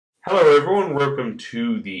Hello everyone, welcome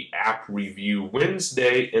to the App Review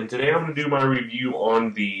Wednesday, and today I'm going to do my review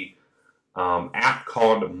on the app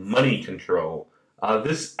called Money Control.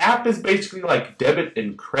 This app is basically like debit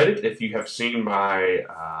and credit if you have seen my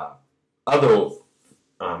other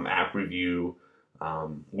app review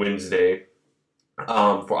Wednesday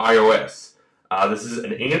for iOS. This is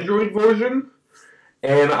an Android version,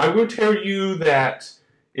 and I will tell you that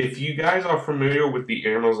if you guys are familiar with the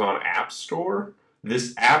Amazon App Store,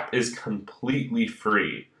 this app is completely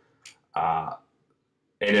free. Uh,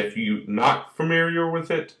 and if you're not familiar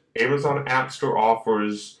with it, Amazon App Store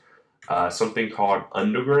offers something called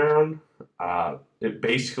Underground. It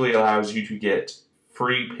basically allows you to get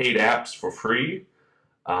free paid apps for free.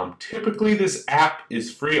 Typically, this app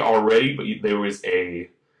is free already, but there is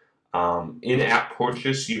a in-app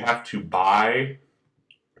purchase you have to buy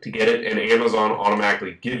to get it, and Amazon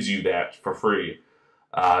automatically gives you that for free.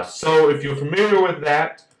 So if you're familiar with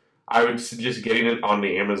that, I would suggest getting it on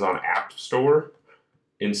the Amazon App Store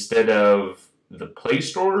instead of the Play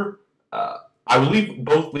Store. I will leave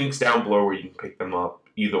both links down below where you can pick them up,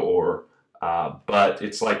 either or. But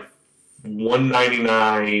it's like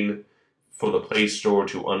 $1.99 for the Play Store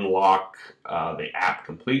to unlock the app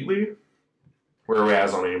completely,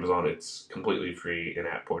 whereas on Amazon it's completely free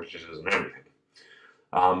in-app purchases and everything.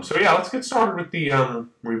 So yeah, let's get started with the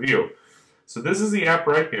review. So this is the app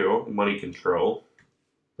right here, Money Control.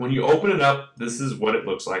 When you open it up, this is what it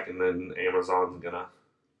looks like, and then Amazon's gonna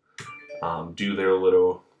do their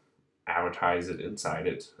little advertise it inside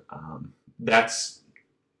it. That's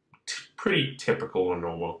pretty typical and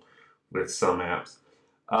normal with some apps.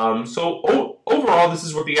 Overall, this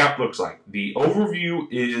is what the app looks like. The overview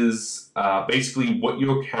is basically what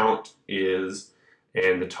your account is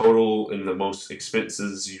and the total and the most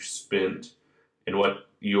expenses you spent and what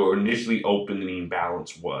your initially opening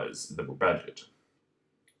balance was, the budget.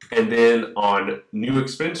 And then on new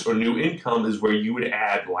expense or new income is where you would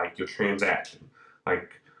add like your transaction.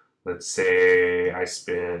 Like, let's say I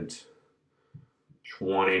spent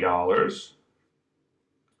 $20,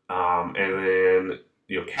 and then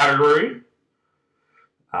your category.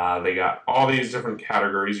 They got all these different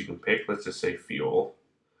categories you can pick. Let's just say fuel.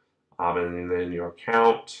 And then your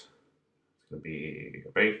account. It's going to be a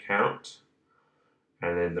bank account.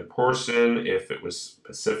 And then the person, if it was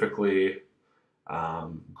specifically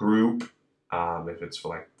group, if it's for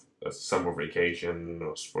like a summer vacation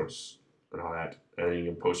or sports and all that. And then you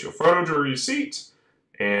can post your photo to a receipt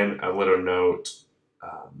and a little note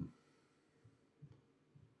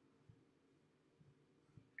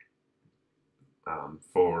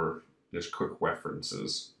for just quick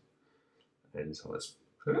references. And so let's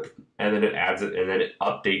put it, and then it adds it, and then it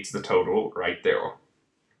updates the total right there.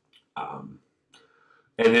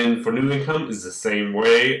 And then for new income is the same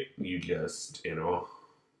way. You just, your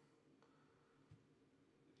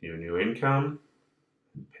new income,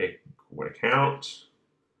 pick what account.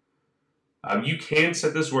 You can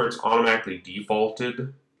set this where it's automatically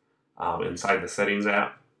defaulted inside the settings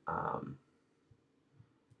app. And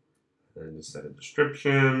just set a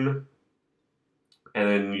description. And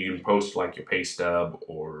then you can post like your pay stub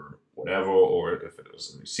or whatever, or if it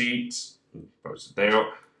was a receipt, you post it there.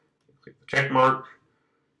 Click the check mark.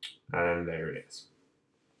 And there it is.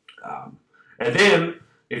 And then,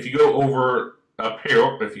 if you go over up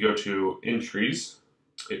here, if you go to entries,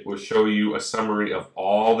 it will show you a summary of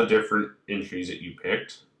all the different entries that you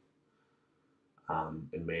picked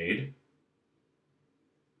and made.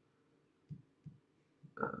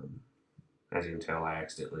 As you can tell, I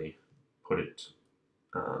accidentally put it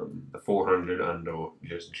the 400 under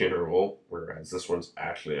just general, whereas this one's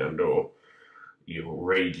actually under your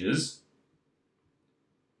wages.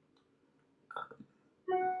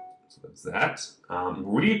 So that's that.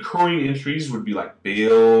 Recurring entries would be like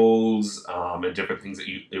bills and different things that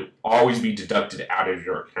it will always be deducted out of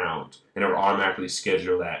your account, and it will automatically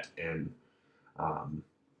schedule that and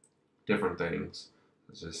different things.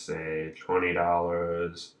 Let's just say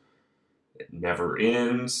 $20. It never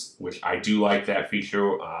ends, which I do like that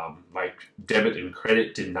feature. Like debit and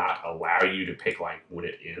credit did not allow you to pick like when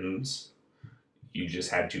it ends. You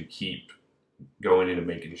just had to keep going in and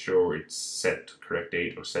making sure it's set to correct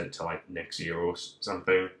date or set it to like next year or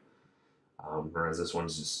something. Whereas this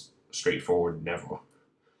one's just straightforward, never.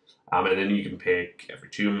 And then you can pick every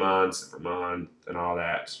 2 months, every month, and all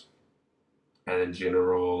that. And then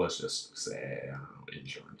general, let's just say, I don't know,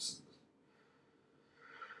 insurance.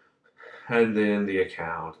 And then the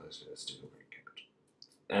account, let's just do account.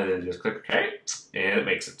 And then just click OK, and it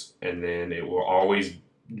makes it. And then it will always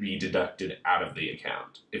be deducted out of the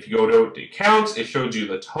account. If you go to the accounts, it shows you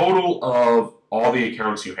the total of all the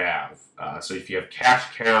accounts you have. So if you have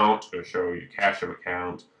cash account, it'll show you cash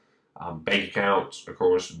account. Bank account, of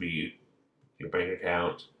course, would be your bank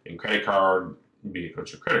account, and credit card would be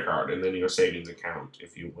your credit card, and then your savings account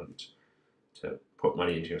if you want to put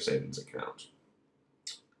money into your savings account.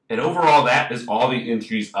 And overall, that is all the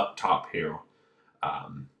entries up top here. I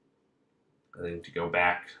think to go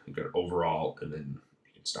back, you go to overall, and then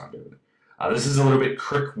you can stop doing it. This is a little bit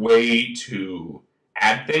quick way to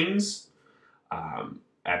add things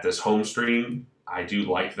at this home screen. I do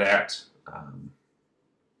like that.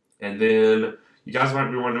 And then you guys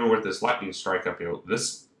might be wondering what this lightning strike up here.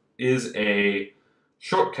 This is a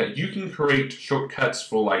shortcut. You can create shortcuts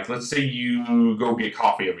for, like, let's say you go get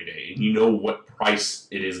coffee every day and you know what price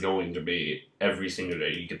it is going to be every single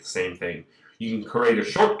day. You get the same thing. You can create a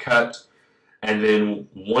shortcut, and then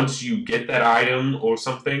once you get that item or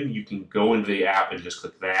something, you can go into the app and just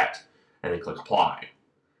click that and then click apply.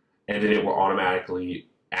 And then it will automatically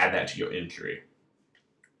add that to your entry,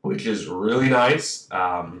 which is really nice.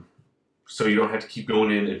 So you don't have to keep going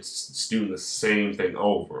in and doing the same thing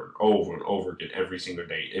over and over and over again every single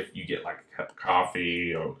day if you get like a cup of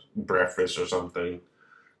coffee or breakfast or something.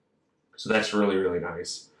 So that's really, really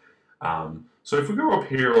nice. So if we go up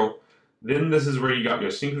here, then this is where you got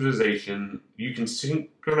your synchronization. You can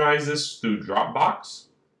synchronize this through Dropbox.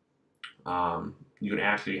 You can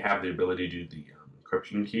actually have the ability to do the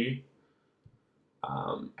encryption key.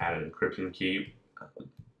 Add an encryption key.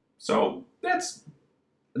 So that's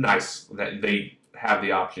nice that they have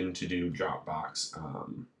the option to do Dropbox.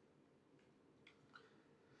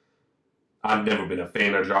 I've never been a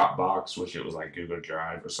fan of Dropbox, wish it was like Google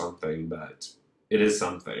Drive or something, but it is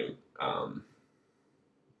something. And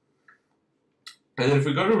then if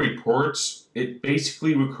we go to reports, it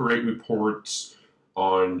basically will create reports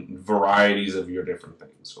on varieties of your different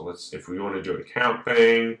things. So if we want to do an account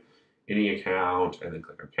thing, any account, and then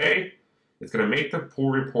click OK, it's going to make the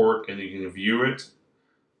pull report, and you can view it.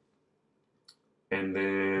 And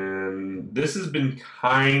then this has been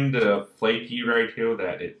kind of flaky right here,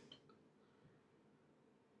 that it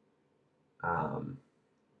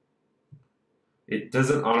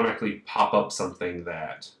doesn't automatically pop up something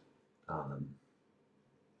that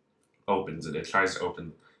opens it. It tries to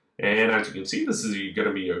open. And as you can see, this is going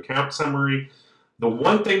to be your account summary. The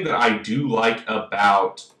one thing that I do like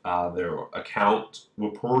about their account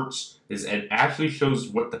reports is it actually shows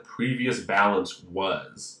what the previous balance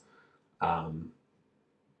was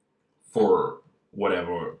for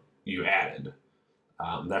whatever you added.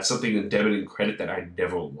 That's something in debit and credit that I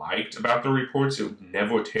never liked about the reports. It would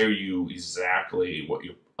never tell you exactly what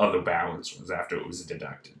your other balance was after it was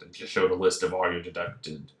deducted. It just showed a list of all your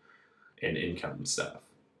deducted and income stuff.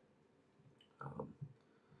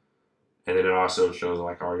 And then it also shows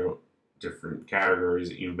like all your different categories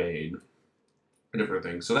that you made, different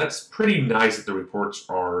things. So that's pretty nice that the reports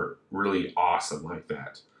are really awesome like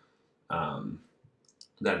that.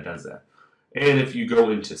 That it does that. And if you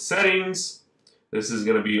go into settings, this is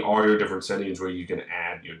going to be all your different settings where you can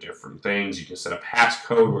add your different things. You can set a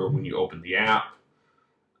passcode where when you open the app,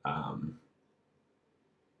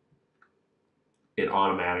 it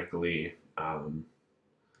automatically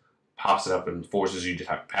pops it up and forces you to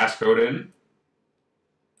type a passcode in.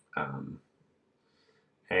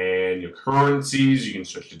 And your currencies, you can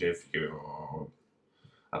switch to if you're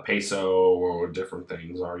a peso or different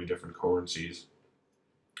things, all your different currencies.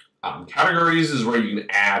 Categories is where you can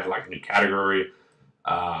add like a new category.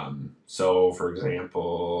 So for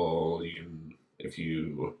example, you can, if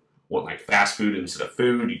you want like fast food instead of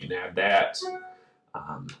food, you can add that,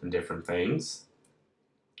 and different things.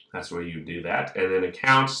 That's where you do that. And then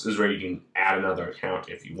accounts is where you can add another account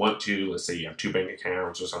if you want to. Let's say you have 2 bank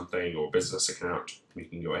accounts or something, or a business account. You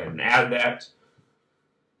can go ahead and add that.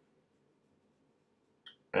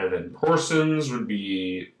 And then persons would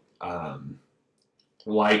be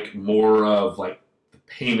like more of like the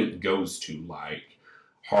payment goes to, like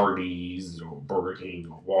Hardee's or Burger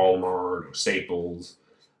King or Walmart or Staples.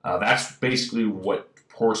 That's basically what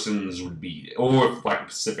persons would be, or if like a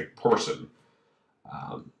specific person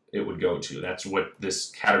it would go to. That's what this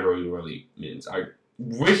category really means. I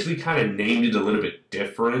wish we kind of named it a little bit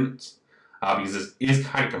different because this is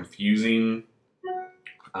kind of confusing,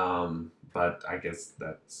 but I guess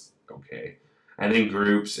that's okay. And then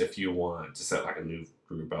groups, if you want to set like a new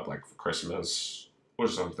group up like for Christmas or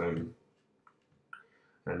something.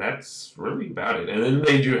 And that's really about it. And then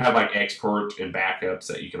they do have like export and backups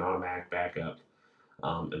that you can automatic backup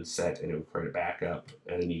and set, and it will create a backup.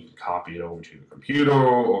 And then you can copy it over to your computer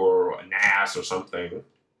or a NAS or something.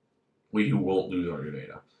 where you won't lose all your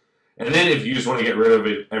data. And then if you just want to get rid of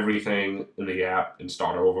everything in the app and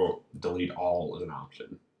start over, delete all is an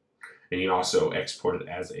option. And you can also export it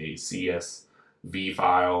as a CSV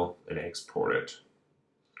file and export it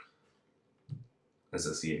as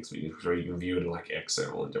a CSV, so you can view it in like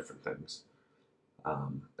Excel and different things.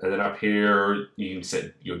 And then up here, you can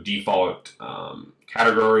set your default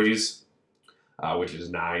categories, which is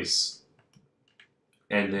nice.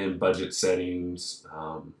 And then budget settings,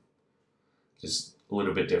 just a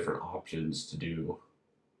little bit different options to do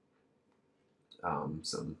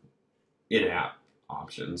some in-app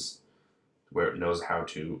options where it knows how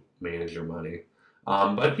to manage your money.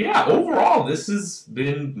 But yeah, overall, this has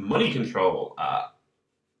been Money Control.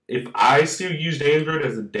 If I still used Android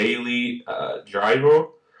as a daily driver,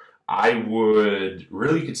 I would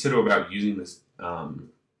really consider about using this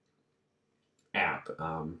app.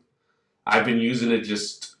 I've been using it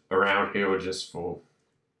just around here just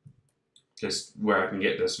where I can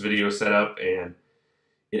get this video set up, and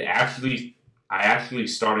I actually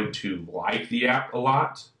started to like the app a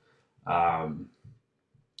lot.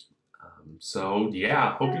 So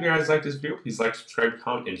yeah, hope you guys like this video. Please like, subscribe,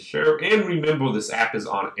 comment, and share. And remember, this app is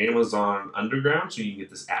on Amazon Underground, so you can get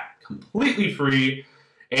this app completely free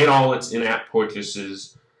and all its in-app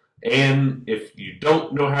purchases. And if you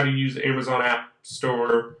don't know how to use the Amazon App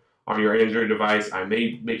Store on your Android device, I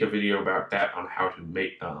may make a video about that on how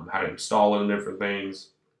to install it and different things.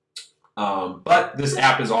 But this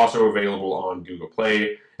app is also available on Google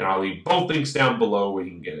Play, and I'll leave both links down below where you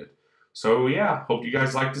can get it. So yeah, hope you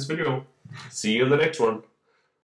guys like this video. See you in the next one.